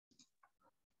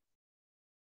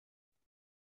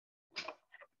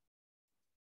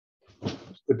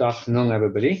Good afternoon,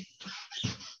 everybody.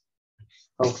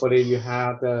 Hopefully you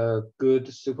had a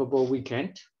good Super Bowl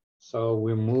weekend. So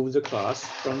we moved the class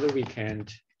from the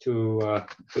weekend to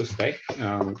Tuesday,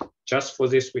 just for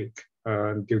this week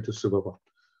due to Super Bowl.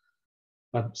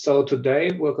 So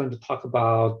today we're going to talk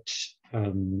about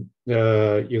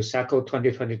the USACO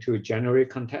 2022 January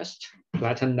contest,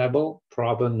 Latin level,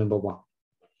 problem number 1.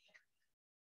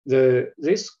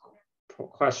 This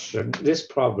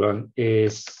problem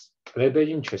is a little bit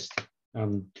interesting.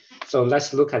 So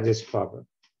let's look at this problem.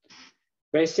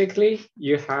 Basically,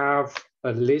 you have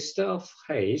a list of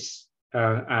hays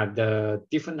at the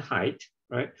different height,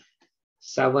 right?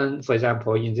 7, for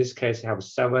example, in this case, you have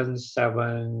 7,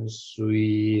 7,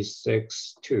 3,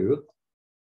 6, 2.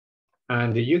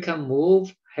 And you can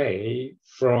move hay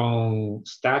from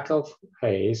stack of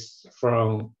hays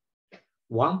from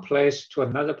one place to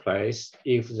another place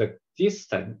if the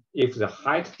distance, if the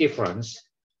height difference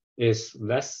is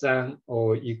less than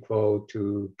or equal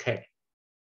to k.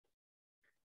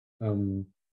 For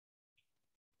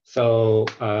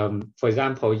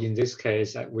example, in this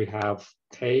case, we have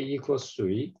k equals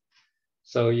 3.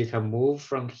 So you can move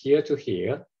from here to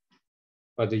here,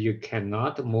 but you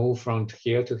cannot move from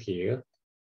here to here.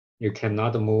 You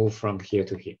cannot move from here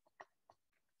to here.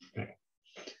 Okay.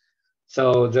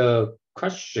 So the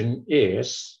question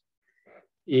is,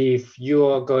 if you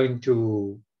are going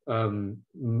to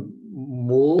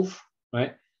move,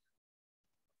 right?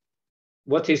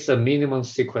 What is the minimum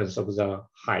sequence of the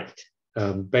height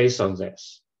based on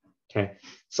this? Okay,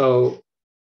 so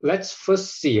let's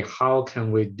first see how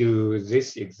can we do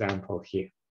this example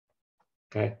here.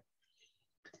 Okay,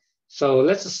 so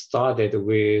let's start it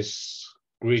with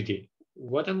greedy.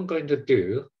 What I'm going to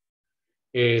do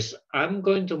is I'm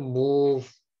going to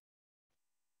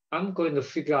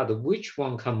figure out which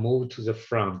one can move to the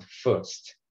front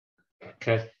first.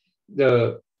 Okay,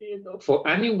 for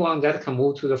anyone that can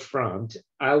move to the front,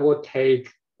 I will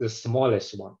take the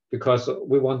smallest one because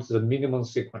we want the minimum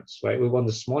sequence, right? We want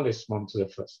the smallest one to the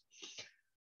first.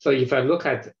 So if I look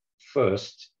at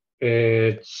first,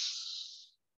 I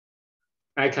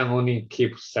can only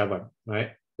keep 7,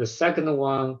 right? The second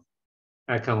one,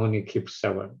 I can only keep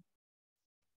 7.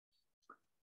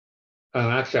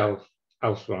 Actually, I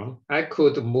was wrong. I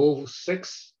could move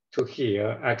 6 to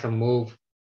here. I can move,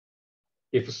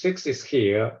 if 6 is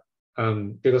here,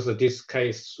 because of this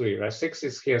case 3, right? 6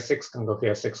 is here, 6 can go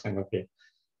here, 6 can go here.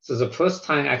 So the first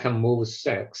time I can move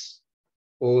 6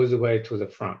 all the way to the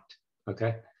front,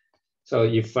 okay? So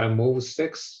if I move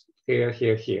 6 here,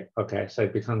 here, here, okay, so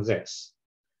it becomes this.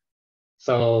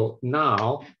 So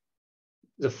now,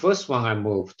 the first one I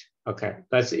moved, okay,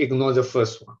 let's ignore the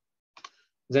first one.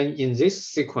 Then in this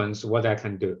sequence, what I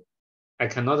can do? I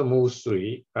cannot move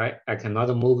 3, right? I cannot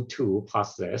move 2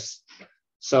 past this.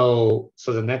 So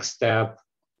the next step,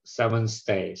 7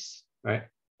 stays, right?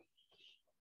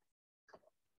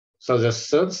 So the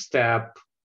third step,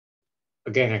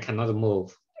 again, I cannot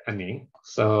move any.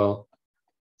 So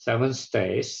 7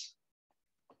 stays.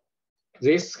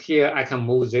 This here, I can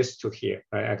move this to here,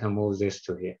 right? I can move this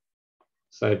to here.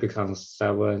 So it becomes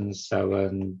 7,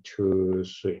 7, 2,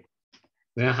 3.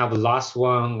 Then I have the last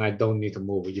one, I don't need to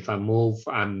move. If I move,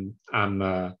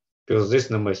 because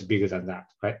this number is bigger than that,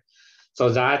 right? So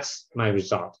that's my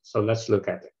result. So let's look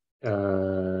at it.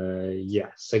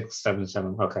 Yeah, 6, 7,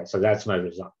 7. Okay, so that's my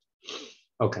result.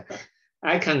 Okay,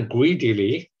 I can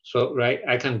greedily,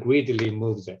 I can greedily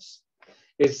move this.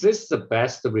 Is this the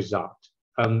best result?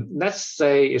 Let's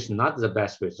say it's not the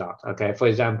best result. Okay, for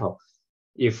example,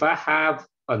 if I have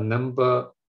a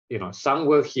number,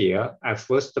 somewhere here, I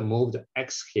first moved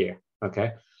x here.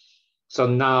 Okay, so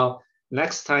now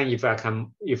next time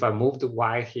if I move the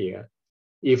y here,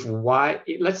 if y,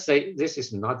 let's say this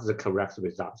is not the correct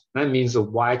result, that means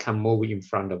y can move in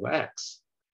front of x.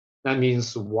 That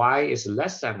means y is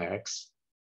less than x.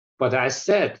 But I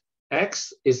said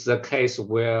x is the case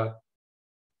where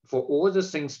for all the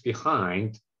things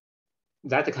behind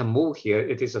that can move here,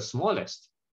 it is the smallest.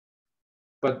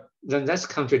 But then that's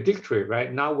contradictory,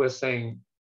 right? Now we're saying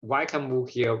y can move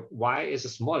here, y is the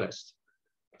smallest.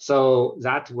 So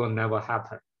that will never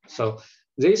happen. So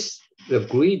the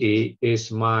greedy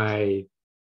is a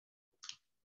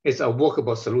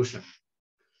workable solution.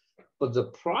 But the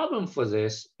problem for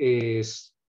this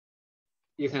is,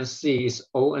 you can see it's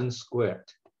O(n)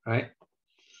 squared, right?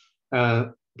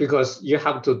 Because you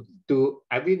have to do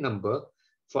every number.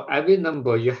 For every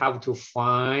number, you have to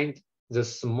find the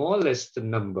smallest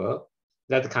number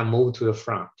that can move to the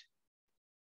front.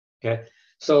 Okay,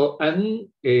 so n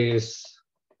is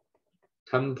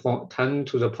 10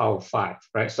 to the power 5,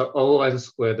 right? So O(n)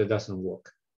 squared doesn't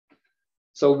work.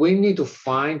 So we need to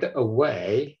find a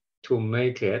way to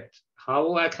make it,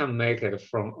 how I can make it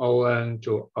from ON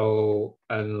to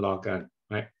ON log N,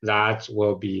 right? That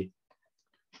will be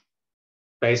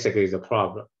basically the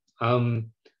problem.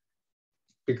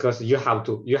 Because you have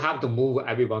to move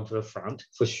everyone to the front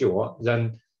for sure.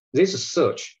 Then this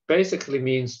search basically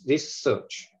means this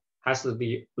search has to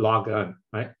be log N,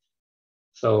 right?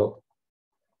 So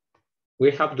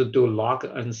we have to do log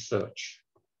N search,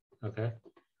 okay?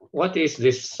 What is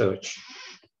this search?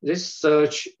 This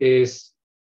search is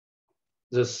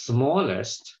the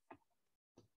smallest,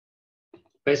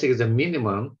 basically the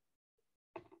minimum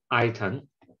item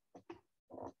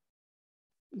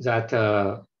that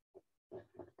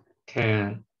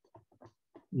can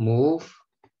move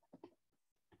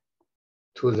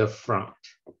to the front,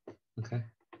 okay?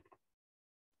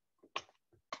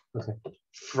 Okay,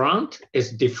 front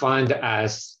is defined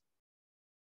as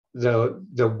the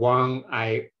one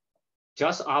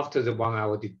just after the one I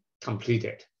already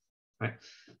completed, right?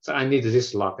 So I need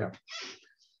this login.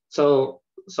 So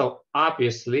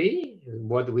obviously,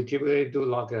 what we typically do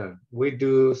login, we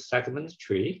do segment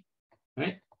tree,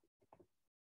 right?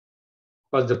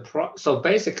 But so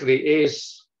basically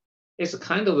it's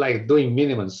kind of like doing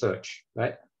minimum search,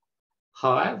 right?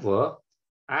 However,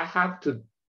 I have to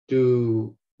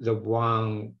do the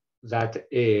one that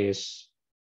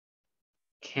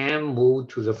can move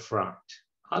to the front.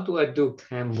 How do I do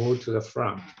can move to the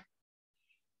front?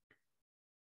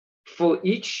 For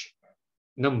each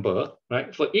number,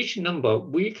 right? For each number,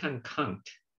 we can count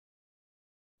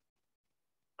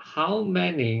how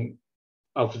many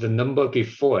of the number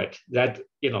before it that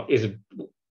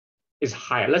is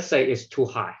higher. Let's say it's too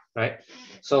high, right?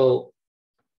 So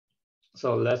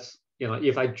let's,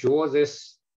 if I draw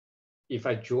this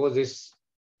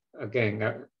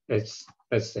again, let's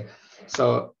say,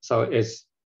 so it's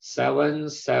 7,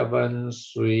 7,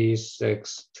 3,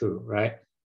 6, 2, right?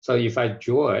 So if I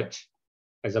draw it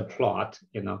as a plot,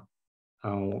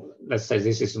 let's say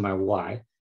this is my y,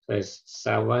 so it's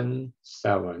 7,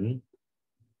 7,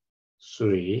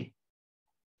 3,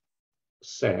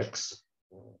 6,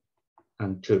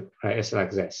 and 2, right? It's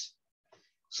like this.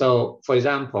 So for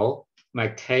example, my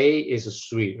k is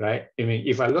 3, right? I mean,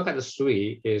 if I look at the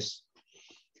 3,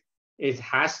 it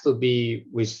has to be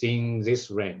within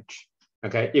this range.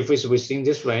 Okay, if it's within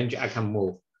this range, I can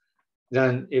move.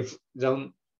 Then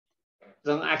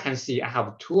I can see I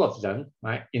have 2 of them,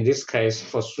 right? In this case,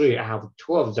 for 3, I have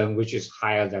 2 of them, which is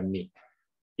higher than me.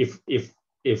 If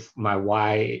my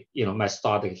y, my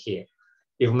start is here.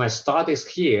 If my start is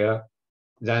here,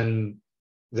 then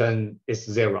it's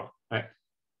 0, right?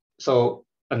 So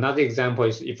another example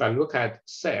is if I look at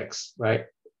 6, right?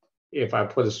 If I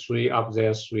put 3 up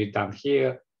there, 3 down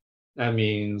here, that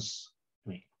means,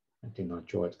 I did not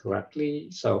draw it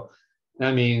correctly. So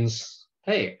that means,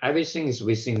 hey, everything is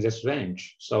within this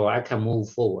range, so I can move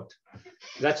forward.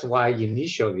 That's why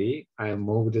initially I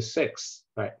moved 6,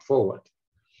 right, forward.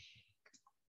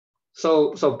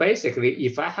 So basically,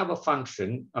 if I have a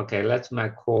function, okay, let's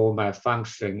call my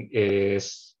function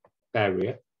is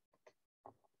barrier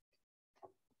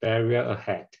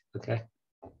ahead, okay?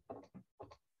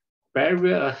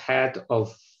 Barrier ahead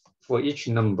for each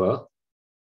number,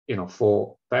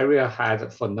 for barrier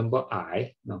ahead for number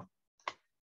I,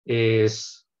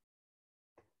 is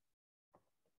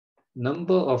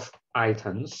number of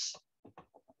items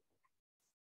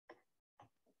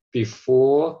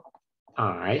before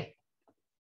I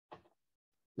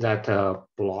that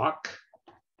block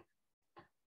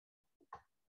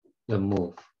the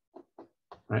move,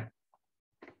 right,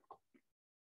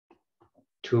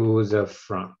 to the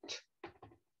front.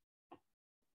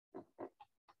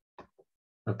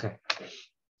 Okay.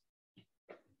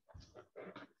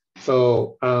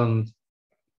 So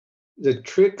the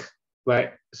trick,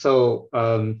 right? So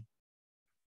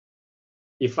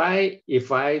if I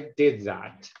did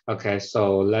that, okay.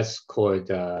 So let's call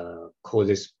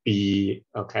this B,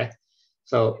 okay.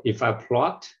 So if I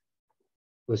plot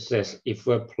with this, if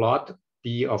we plot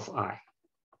B of I,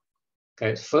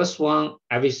 okay. First one,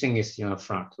 everything is in the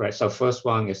front, right? So first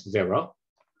one is 0.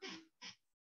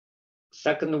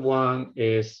 Second one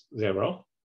is 0.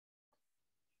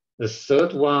 The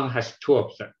third one has 2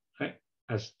 of them, right?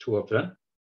 Has 2 of them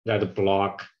that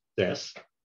block this.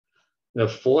 The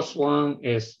fourth one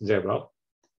is 0.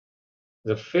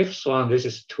 The fifth one, this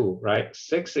is 2, right?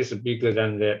 6 is bigger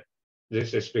than that.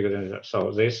 This is bigger than that.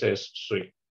 So this is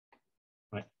 3,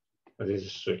 right? So this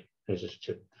is 3. This is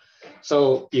 2.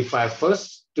 So if I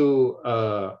first do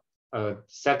a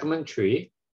segment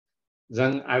tree,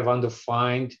 then I want to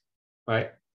find,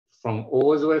 right, from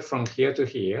all the way from here to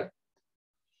here,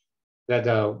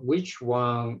 that which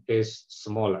one is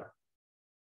smaller.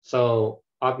 So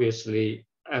obviously,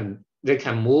 they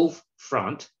can move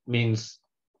front means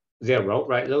 0,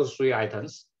 right? Those 3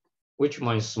 items, which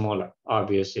one is smaller?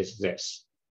 Obviously, it's this,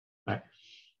 right?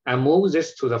 I move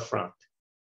this to the front.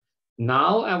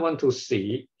 Now I want to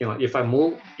see, if I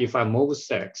move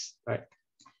 6, right?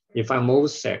 If I move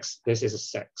 6, this is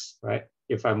 6, right?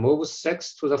 If I move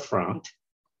 6 to the front,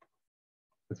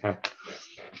 okay.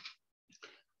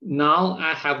 Now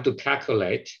I have to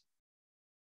calculate,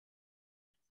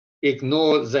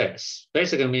 ignore this.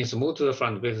 Basically means move to the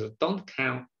front because don't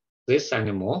count this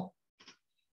anymore.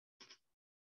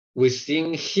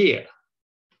 Within here,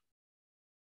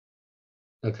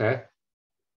 okay.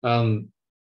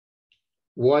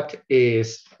 What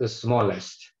is the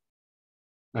smallest,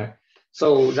 right?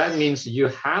 So that means you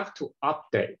have to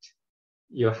update.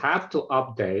 You have to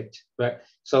update, right?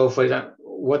 So for example,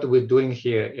 what we're doing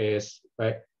here is,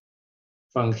 right,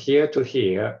 from here to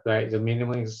here, right, the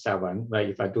minimum is 7, right?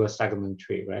 If I do a segment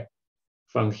tree, right?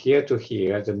 From here to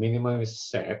here, the minimum is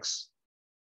 6,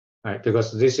 right?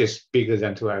 Because this is bigger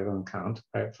than 2 item count,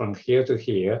 right? From here to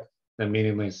here, the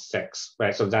minimum is 6,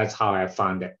 right? So that's how I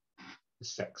found it,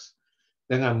 6.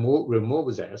 Then I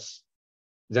remove this.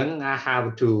 Then I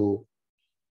have to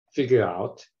figure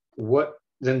out what,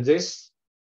 then this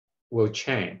will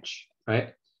change,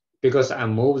 right? Because I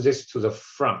move this to the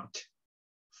front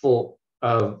for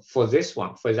this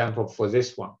one, for example, for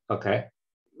this one, okay?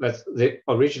 The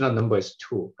original number is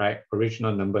 2, right?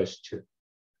 Original number is 2.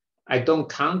 I don't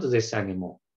count this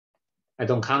anymore. I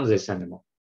don't count this anymore,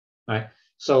 right?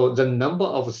 So the number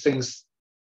of things,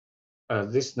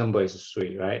 this number is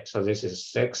 3, right? So this is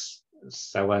 6,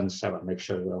 7, 7. Make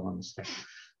sure you understand.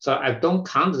 So I don't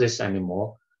count this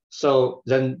anymore. So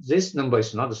then this number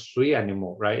is not 3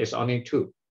 anymore, right? It's only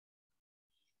 2.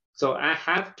 So I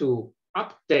have to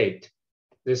update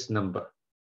this number,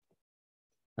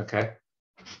 okay?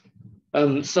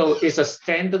 So it's a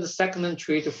standard segment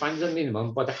tree to find the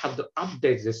minimum, but I have to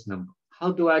update this number.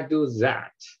 How do I do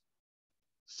that?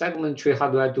 Segment tree, how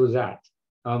do I do that?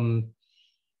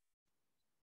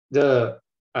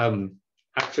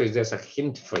 Actually, there's a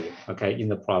hint for you, okay, in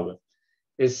the problem.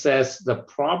 It says the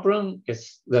problem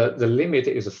is, the limit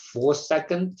is 4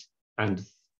 seconds and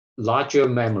larger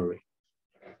memory,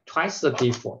 twice the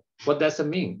default. What does it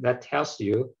mean? That tells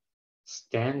you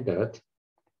standard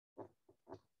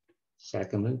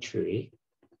segment tree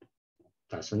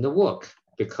doesn't work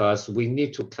because we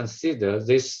need to consider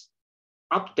this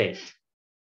update.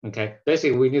 Okay,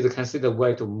 basically we need to consider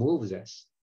where to move this.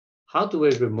 How do we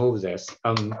remove this?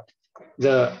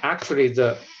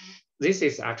 This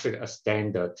is actually a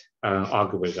standard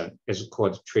algorithm. It's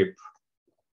called trip.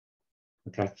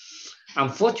 Okay,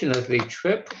 unfortunately,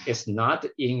 trip is not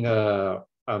in a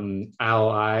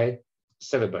ROI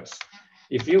syllabus.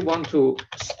 If you want to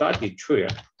study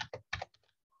trip,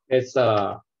 it's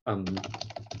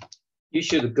you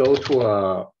should go to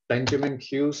a Benjamin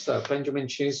Che's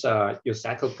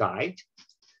USACO guide,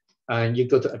 and you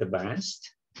go to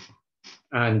advanced,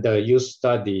 and you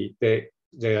study.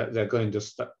 They're going to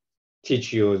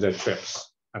teach you the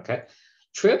trips. Okay,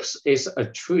 trips is a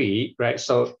tree, right?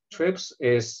 So trips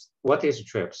is, what is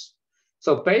trips?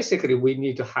 So basically, we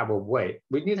need to have a way.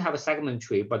 We need to have a segment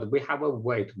tree, but we have a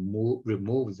way to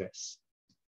remove this.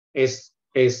 Is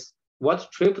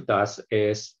what trip does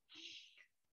is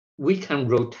we can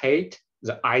rotate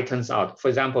the items out. For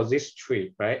example, this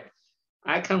tree, right?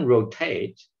 I can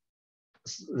rotate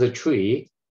the tree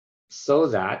so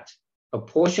that a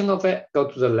portion of it go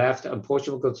to the left, a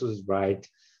portion will go to the right.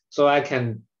 So I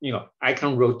can, I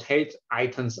can rotate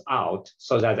items out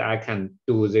so that I can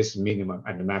do this minimum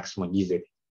and maximum easily.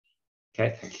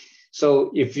 Okay.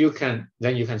 So if you can,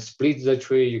 then you can split the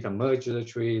tree, you can merge the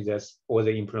tree. There's all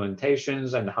the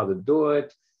implementations and how to do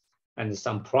it, and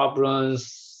some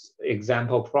problems,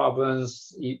 example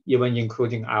problems, even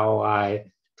including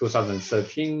ROI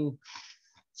 2013.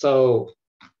 So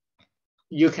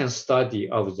you can study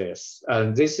of this.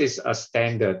 This is a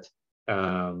standard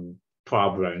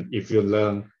problem if you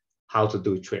learn how to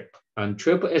do trip. And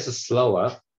trip is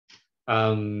slower,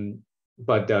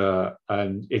 but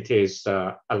it is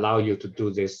allow you to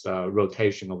do this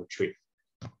rotation of tree.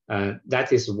 And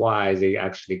that is why they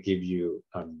actually give you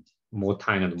more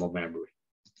time and more memory.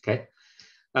 Okay.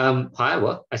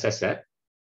 However, as I said,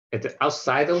 it's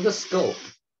outside of the scope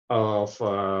of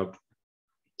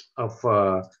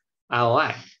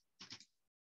ROI.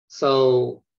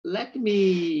 So let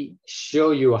me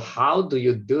show you how do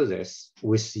you do this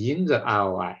within the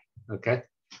ROI. Okay.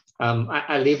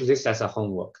 I leave this as a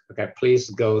homework. Okay, please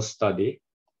go study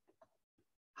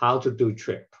how to do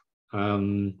trip.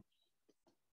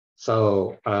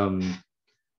 So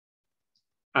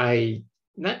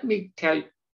let me tell you,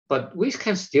 but we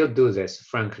can still do this,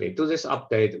 frankly, do this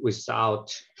update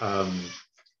without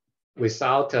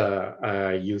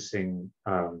using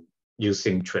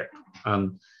trip.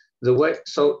 The way,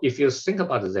 so if you think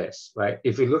about this, right?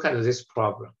 If you look at this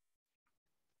problem,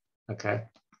 okay?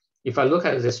 If I look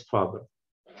at this problem,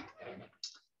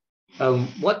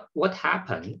 what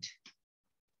happened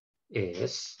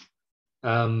is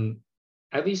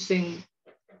everything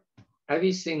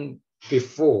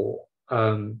before,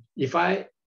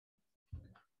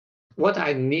 what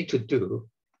I need to do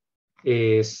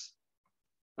is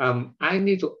I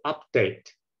need to update,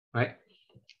 right?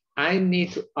 I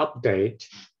need to update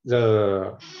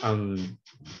the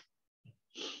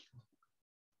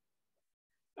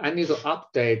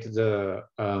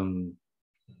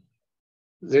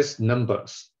these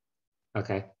numbers.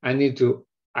 Okay, I need to,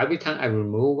 every time I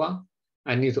remove one,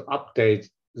 I need to update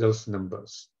those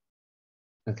numbers.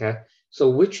 Okay, so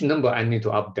which number I need to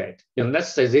update? You know,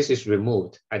 let's say this is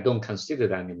removed. I don't consider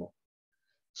that anymore.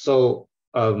 So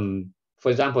for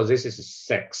example, this is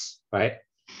 6, right?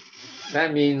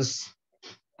 That means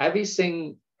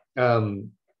everything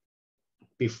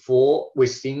before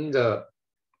within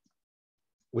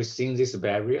this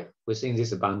barrier, within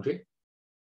this boundary,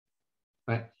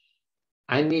 right?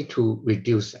 I need to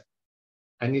reduce it.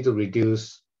 I need to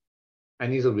reduce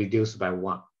by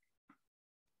 1,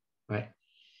 right?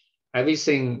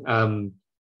 Everything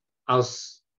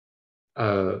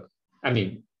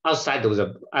outside of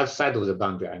the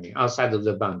boundary,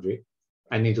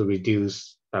 I need to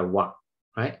reduce by 1,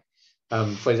 right?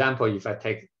 For example, if I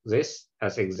take this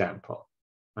as example,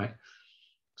 right?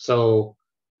 So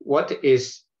what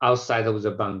is outside of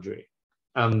the boundary?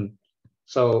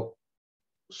 So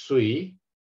 3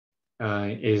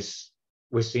 is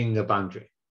within the boundary,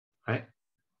 right?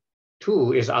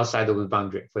 2 is outside of the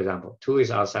boundary, for example. 2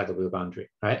 is outside of the boundary,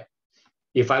 right?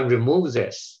 If I remove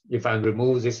this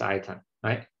item,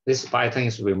 right? This item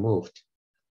is removed.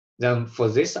 Then for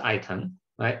this item,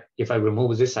 right? If I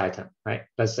remove this item, right?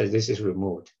 Let's say this is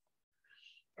removed.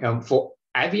 For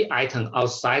every item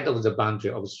outside of the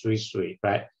boundary of 3, 3,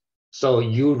 right? So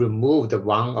you remove the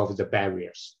one of the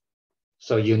barriers.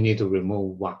 So you need to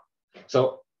remove 1.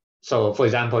 So for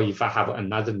example, if I have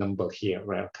another number here,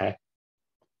 right? Okay.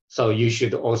 So you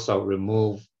should also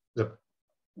remove the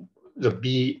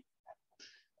b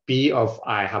of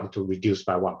I have to reduce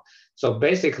by 1. So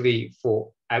basically,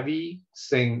 for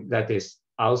everything that is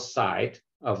outside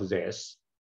of this,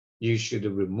 you should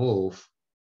remove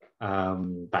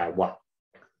by 1.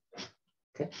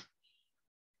 Okay.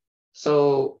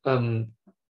 So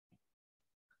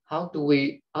how do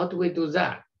we do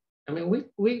that? I mean,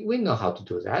 we know how to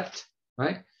do that,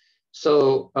 right?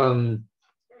 So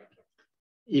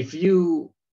if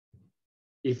you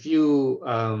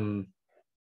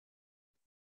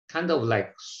kind of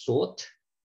like sort,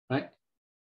 right?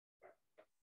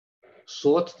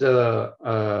 Sort the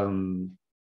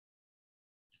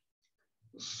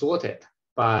sort it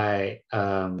by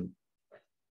the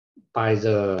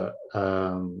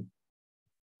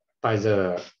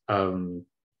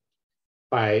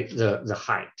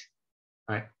height,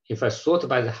 right? If I sort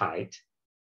by the height,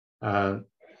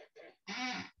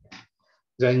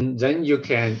 then you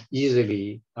can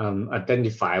easily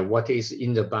identify what is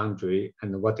in the boundary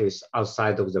and what is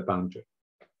outside of the boundary,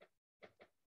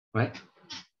 right?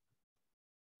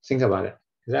 Think about it.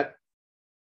 Is that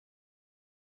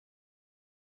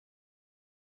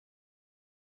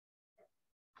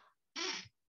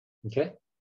okay?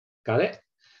 Got it?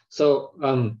 So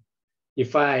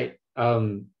if I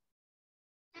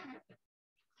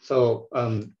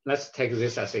let's take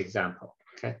this as an example,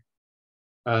 okay?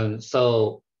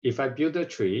 So if I build a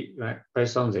tree, right,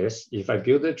 based on this, if I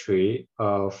build a tree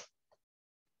of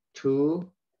 2,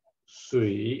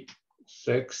 3,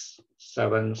 6,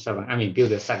 7, 7, I mean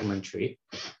build a segment tree,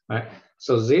 right?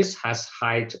 So this has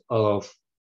height of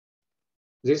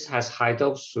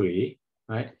 3,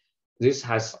 right? This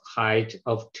has height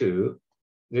of 2.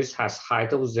 This has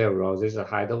height of 0. This is a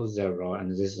height of 0,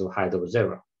 and this is a height of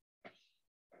 0.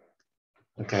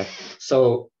 Okay,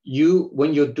 so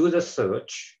when you do the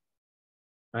search,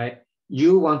 right,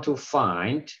 you want to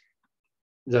find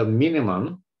the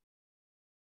minimum,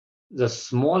 the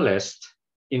smallest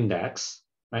index,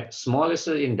 right? Smallest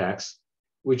index,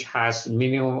 which has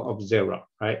minimum of 0,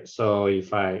 right? So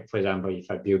if I, for example,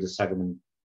 if I build as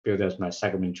my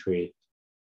segment tree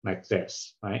like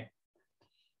this, right?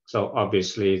 So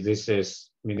obviously this is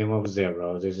minimum of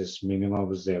 0, this is minimum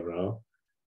of 0,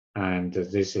 and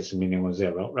this is minimum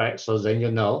 0, right? So then you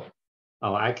know,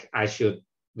 oh, I should,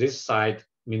 this side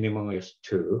minimum is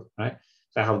 2, right?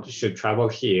 So I should travel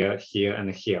here, here,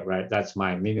 and here, right? That's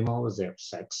my minimum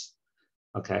 6.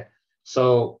 Okay.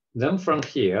 So then from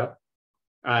here,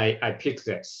 I pick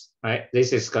this, right?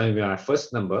 This is going to be my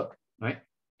first number, right?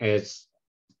 It's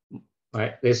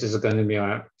right. This is going to be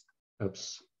my,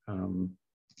 oops.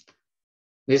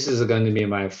 This is going to be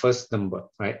my first number,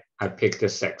 right? I pick the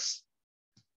 6.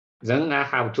 Then I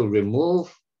have to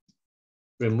remove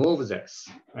this,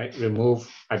 right?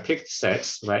 I picked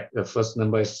 6, right? The first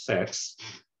number is 6.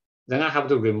 Then I have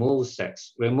to remove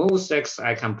 6. Remove 6,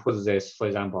 I can put this, for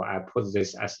example, I put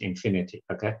this as infinity,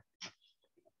 okay?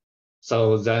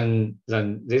 So then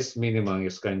this minimum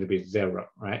is going to be 0,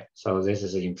 right? So this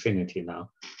is infinity now.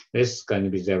 This is going to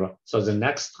be 0. So the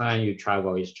next time you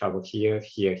travel is travel here,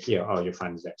 here, here, or you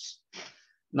find this.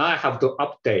 Now I have to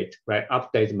update, right?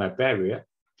 Update my barrier.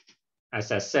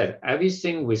 As I said,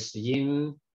 everything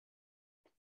within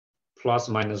plus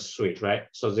minus 3, right?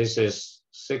 So this is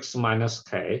 6 minus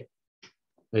k.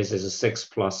 This is 6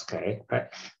 plus k, right?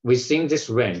 Within this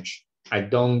range, I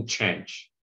don't change.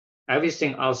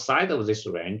 Everything outside of this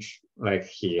range, like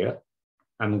here,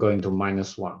 I'm going to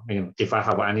 -1. You know, if I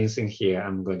have anything here,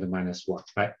 I'm going to -1,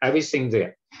 right? Everything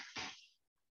there.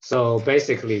 So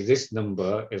basically, this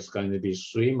number is going to be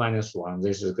 3 minus 1.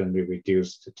 This is going to be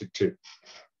reduced to 2,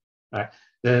 right?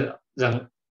 Then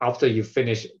after you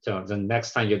finish, the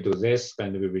next time you do this,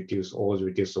 going to be reduced, always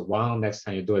reduced to 1. Next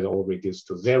time you do it, all reduced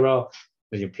to 0.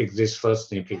 Then you pick this first,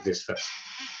 then you pick this first.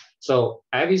 So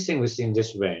everything within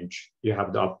this range, you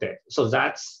have to update. So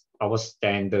that's our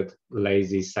standard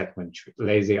lazy segment tree,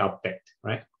 lazy update,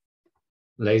 right?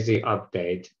 Lazy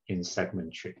update in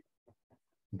segment tree,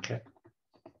 okay?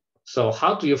 So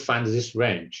how do you find this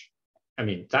range? I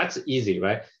mean, that's easy,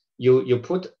 right? You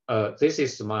put, this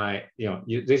is my,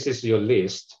 this is your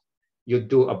list. You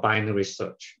do a binary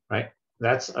search, right?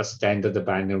 That's a standard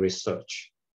binary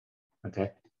search,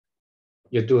 okay?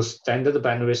 You do standard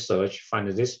binary search, find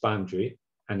this boundary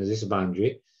and this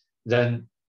boundary. Then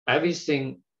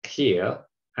everything here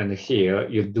and here,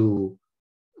 you do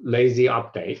lazy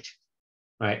update,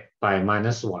 right, by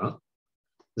 -1.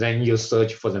 Then you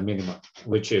search for the minimum,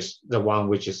 which is the one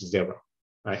which is 0,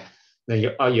 right? Then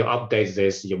you update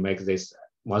this, you make this,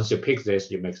 once you pick this,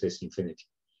 you make this infinity.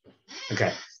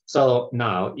 Okay, so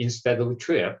now instead of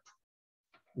trip,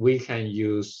 we can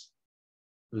use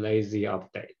lazy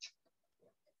update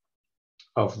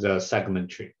of the segment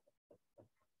tree,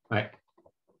 right,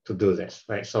 to do this,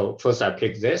 right? So first I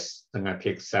pick this, then I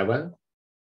pick 7,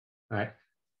 right?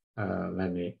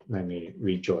 Let me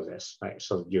redraw this, right?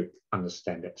 So you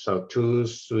understand it. So 2,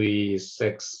 3,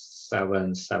 6,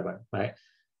 7, 7, right?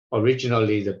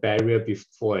 Originally, the barrier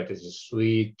before it is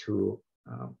 3, 2,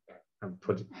 and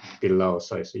put it below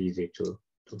so it's easy to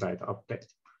write update.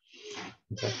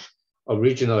 Okay.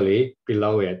 Originally,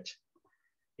 below it,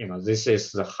 this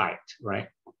is the height, right?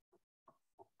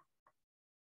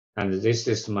 And this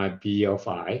is my B of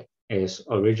I. Is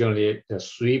originally the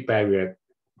 3 barrier,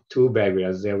 2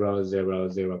 barrier, 0, 0,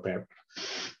 0 barrier.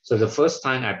 So the first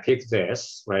time I pick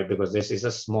this, right, because this is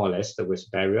the smallest with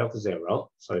barrier of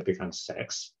 0, so it becomes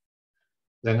 6.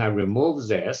 Then I remove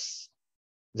this,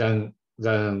 then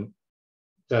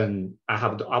I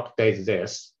have to update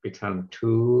this, become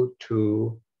 2,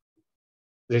 2.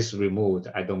 This removed,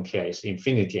 I don't care. It's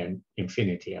infinity and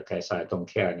infinity. Okay, so I don't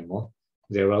care anymore.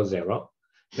 0, 0.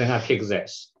 Then I pick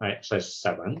this, right? So it's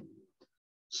 7.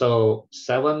 So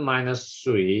 7 minus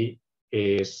 3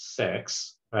 is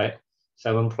 6, right?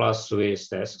 7 plus 3 is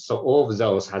this. So all of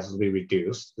those has to be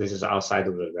reduced. This is outside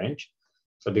of the range.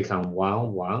 So become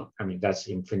 1, 1. I mean, that's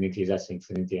infinity.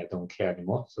 I don't care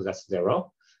anymore. So that's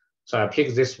 0. So I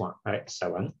pick this one, right?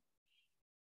 7.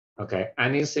 Okay,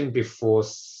 anything before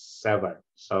 7.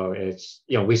 So it's,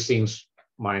 within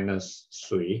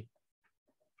 -3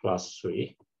 plus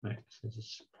 3, right? So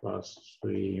it's plus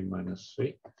 3 minus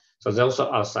 3. So those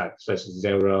are outside. So it's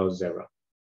 0, 0.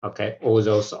 Okay, all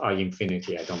those are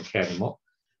infinity. I don't care anymore.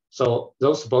 So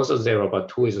those both are 0, but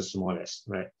 2 is the smallest,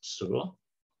 right? 0.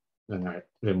 Then I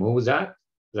remove that.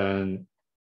 Then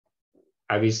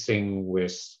everything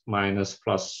with minus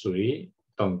plus 3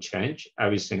 don't change.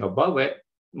 Everything above it,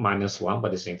 -1,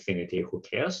 but it's infinity. Who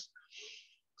cares?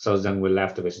 So then we're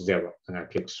left with 0, and I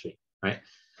pick 3, right?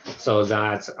 So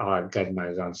that's I get my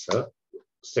answer,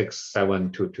 6,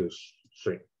 7, 2, 2,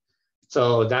 3.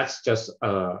 So that's just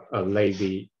a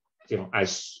lazy, I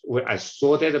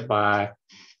sorted by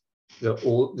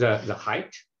the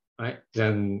height, right?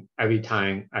 Then every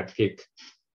time I pick,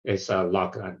 it's a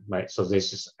log n, right? So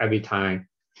this is every time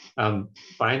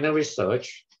binary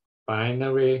search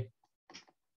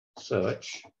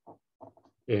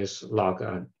is log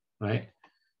n, right?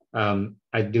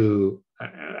 I do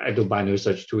binary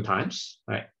search 2 times,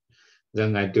 right?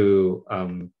 Then I do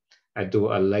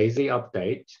a lazy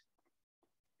update.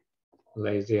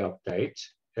 Lazy update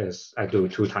is I do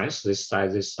 2 times, this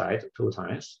side, 2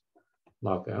 times,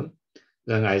 log n.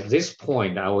 Then at this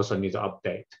point, I also need to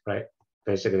update, right?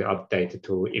 Basically update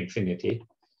to infinity.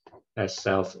 That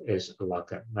self is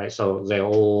log n, right? So they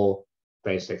all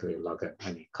basically log n.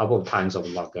 I mean, a couple of times of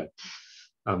log n.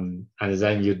 And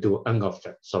then you do n of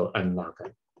them, so n log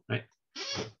n, right?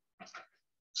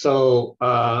 So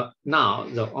now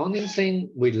the only thing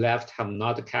we left have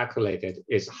not calculated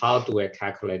is how do I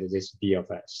calculate this B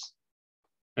of S?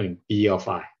 I mean, B of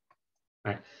I,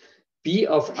 right? B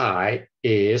of I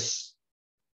is,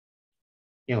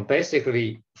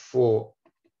 basically for,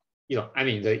 I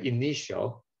mean, the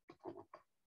initial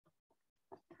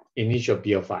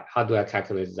B of I. How do I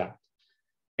calculate that?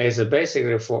 It's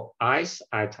basically for ith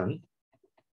item.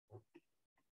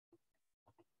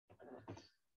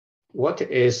 What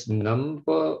is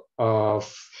number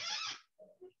of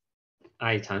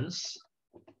items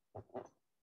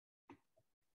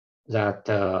that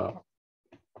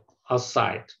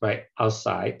outside, right?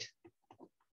 Outside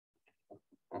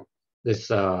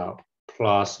this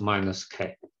plus minus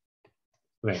k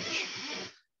range.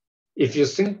 If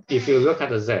you look at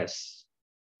this,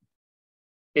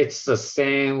 it's the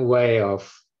same way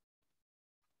of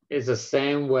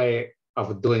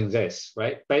doing this,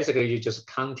 right? Basically, you're just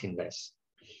counting this.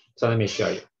 So let me show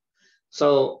you.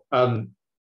 So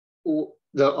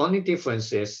the only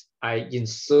difference is I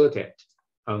insert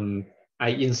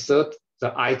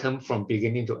the item from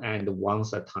beginning to end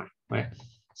once a time, right?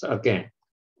 So again,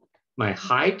 my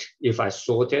height, if I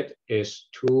sort it, is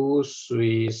 2,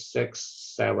 3,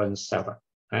 6, 7, 7,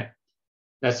 right?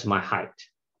 That's my height.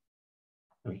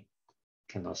 I mean,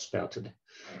 cannot spell today.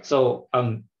 So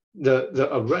the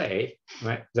array,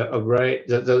 right? The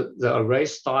array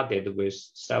started with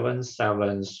 7,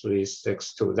 7, 3,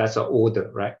 6, 2. That's an order,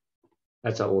 right?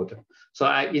 That's an order. So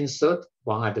I insert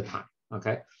one at a time.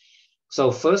 Okay.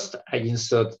 So first I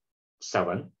insert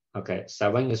 7. Okay,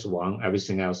 7 is 1.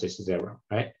 Everything else is 0,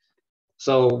 right?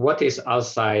 So what is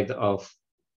outside of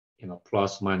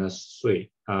plus minus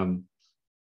 3?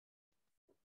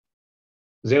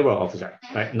 0 of that,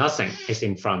 right? Nothing is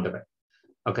in front of it.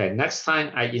 Okay, next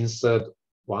time I insert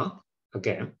 1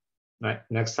 again, right?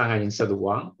 Next time I insert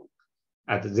 1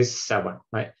 at this 7,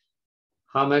 right?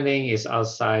 How many is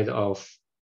outside of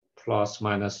plus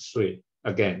minus 3?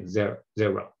 Again, 0,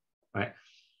 right?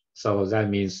 So that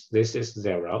means this is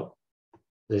 0,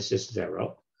 this is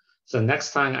 0. So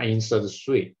next time I insert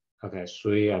 3, okay,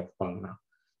 3 I've 1 now.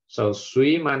 So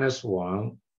 3 minus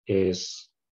 1 is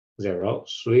 0,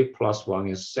 3 plus 1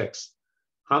 is 6.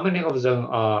 How many of them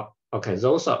are, okay,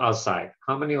 those are outside.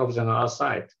 How many of them are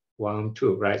outside? 1,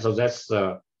 2, right? So that's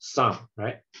the sum,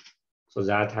 right? So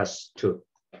that has 2.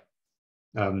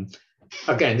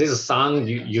 Again, this is sum,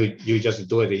 you just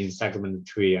do it in segment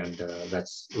tree and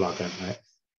that's log n, right?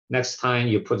 Next time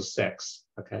you put 6,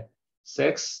 okay?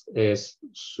 6 is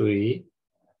 3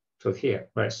 to here,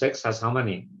 right? 6 has how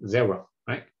many? 0,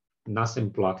 right? Nothing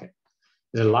blocking.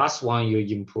 The last one you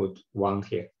input 1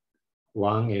 here.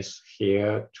 1 is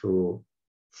here to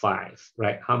 5,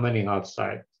 right? How many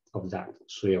outside of that?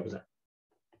 3 of them.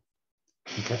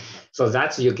 Okay, so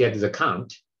that's you get the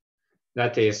count.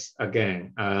 That is,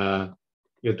 again,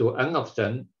 you do n of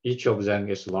them, each of them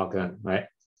is log n, right?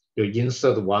 You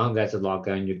insert 1, that's log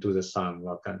n, you do the sum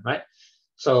log n, right?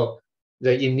 So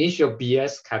the initial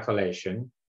BS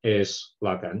calculation is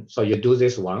log n. So you do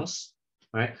this once,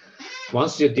 right?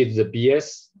 Once you did the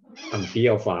BS and B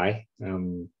of I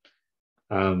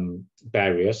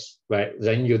barriers, right?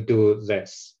 Then you do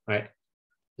this, right?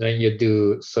 Then you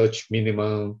do search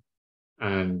minimum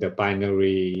and the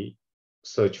binary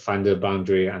search find the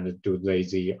boundary and do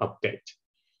lazy update.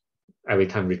 Every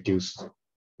time reduce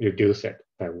it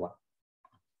by 1,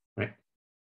 right?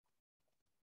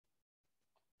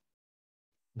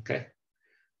 Okay,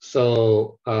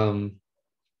 so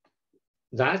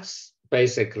that's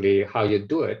basically how you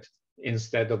do it.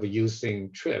 Instead of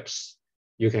using trips,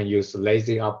 you can use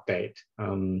lazy update.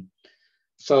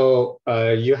 So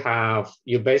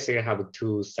you basically have a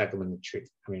 2-segment tree.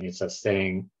 I mean, it's the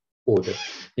same order.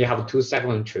 You have a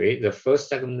 2-segment tree. The first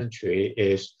segment tree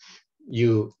is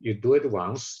you do it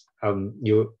once.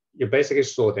 You basically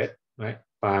sort it, right,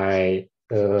 by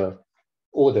the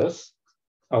orders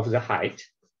of the height,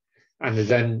 and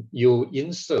then you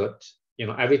insert.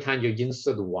 Every time you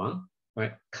insert 1,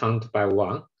 right, count by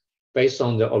 1, based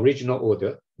on the original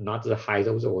order, not the height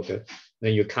of the order.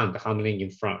 Then you count how many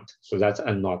in front. So that's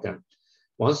n log n.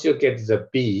 Once you get the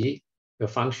B, the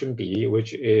function B,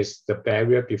 which is the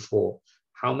barrier before,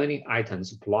 how many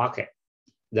items block it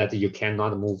that you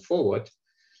cannot move forward.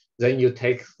 Then you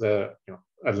take the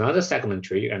another segment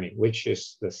tree, which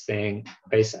is the same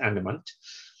base element,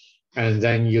 and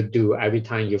then you do every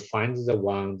time you find the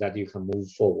one that you can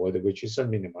move forward, which is a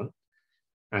minimum,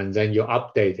 and then you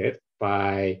update it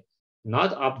by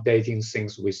not updating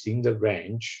things within the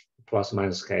range plus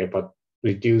minus k, but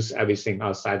reduce everything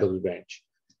outside of the range.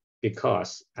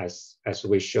 Because as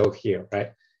we show here,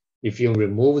 right? If you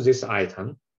remove this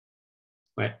item,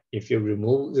 right? If you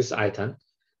remove this item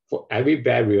for every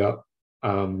barrier,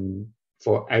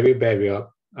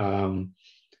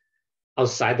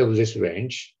 outside of this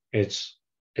range, its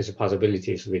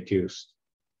possibility is reduced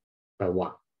by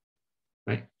 1,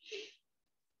 right?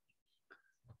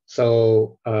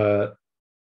 So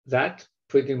that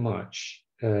pretty much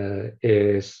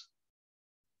is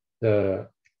the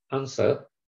answer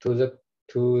to the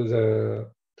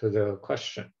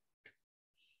question.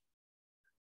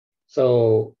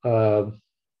 So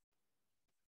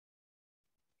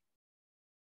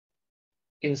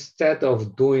instead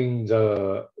of doing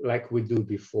the like we do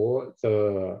before,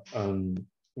 the I'm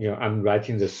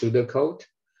writing the pseudocode.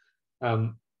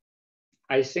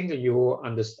 I think you will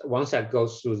understand once I go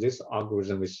through this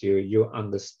algorithm with you. You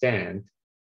understand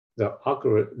the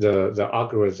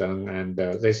algorithm, and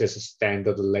this is a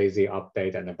standard lazy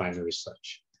update and a binary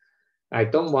search. I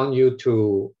don't want you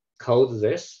to code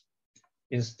this.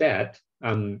 Instead,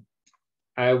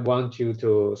 I want you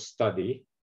to study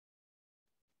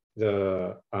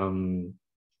the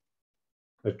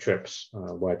trips.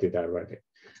 Why did I write it?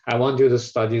 I want you to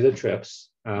study the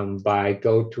trips by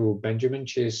go to Benjamin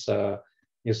Chee's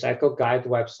USACO guide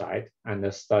website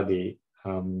and study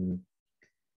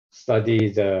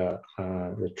the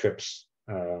trips.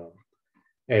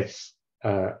 It's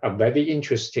a very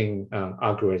interesting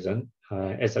algorithm.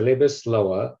 It's a little bit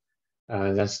slower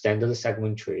than standard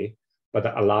segment tree, but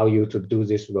allow you to do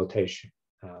this rotation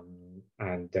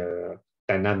and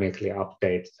dynamically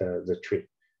update the tree.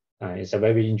 It's a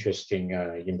very interesting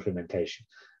implementation.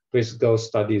 Please go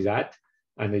study that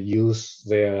and use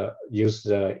the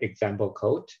example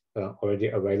code already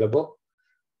available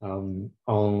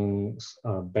on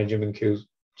Benjamin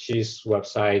Chee's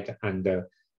website and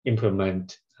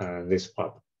implement this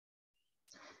problem.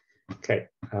 Okay,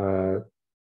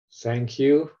 thank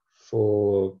you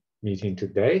for meeting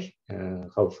today.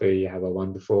 Hopefully you have a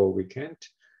wonderful weekend,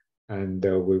 and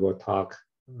we will talk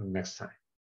next time.